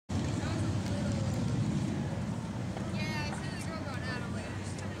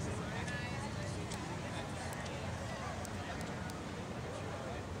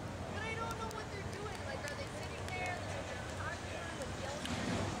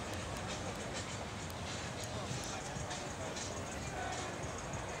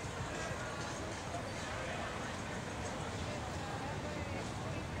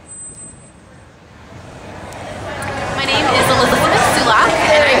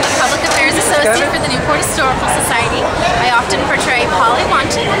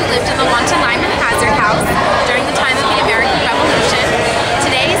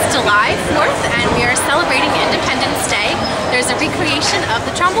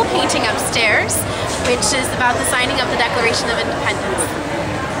beautiful painting upstairs, which is about the signing of the Declaration of Independence.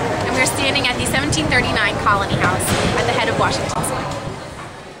 And we're standing at the 1739 Colony House at the head of Washington Square.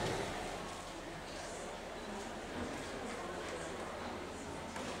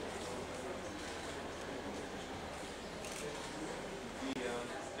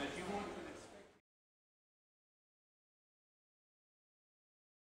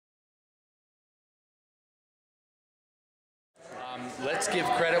 Let's give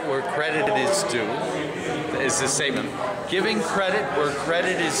credit where credit is due, is the statement. Giving credit where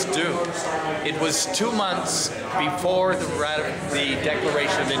credit is due. It was 2 months before the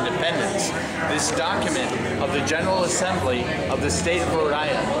Declaration of Independence. This document of the General Assembly of the state of Rhode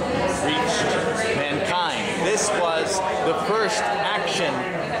Island reached mankind. This was the first action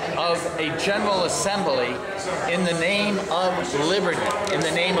of a General Assembly in the name of liberty, in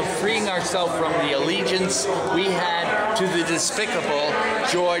the name of freeing ourselves from the allegiance we had to the despicable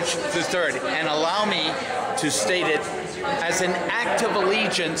George III. And allow me to state it as an act of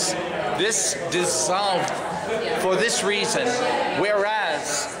allegiance, this dissolved for this reason,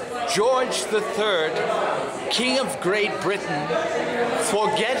 whereas George III, King of Great Britain,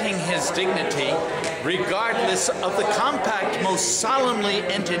 forgetting his dignity, regardless of the compact most solemnly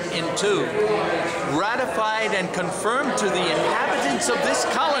entered into, ratified and confirmed to the inhabitants of this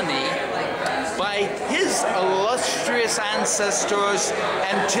colony by his illustrious ancestors,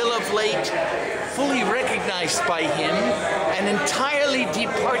 and till of late fully recognized by him, and entirely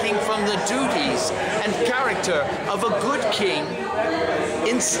departing from the duties and character of a good king,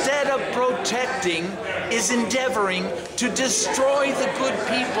 instead of protecting, is endeavoring to destroy the good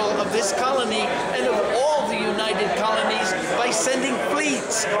people of this colony and of all the United Colonies by sending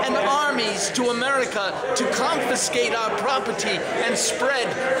fleets and armies to America to confiscate our property and spread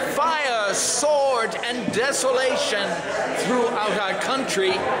fire, sword, and desolation throughout our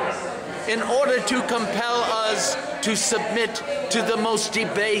country in order to compel us to submit to the most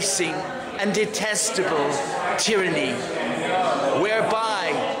debasing and detestable tyranny,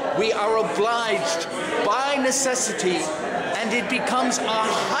 whereby we are obliged by necessity, and it becomes our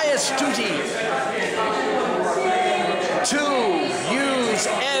highest duty to use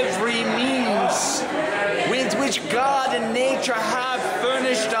every means with which God and nature have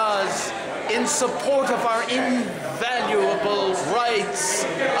furnished us in support of our invaluable rights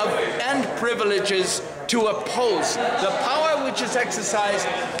and privileges to oppose the power which is exercised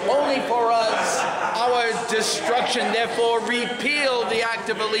only for us, our destruction. Therefore, repeal the Act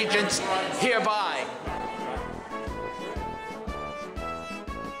of Allegiance hereby.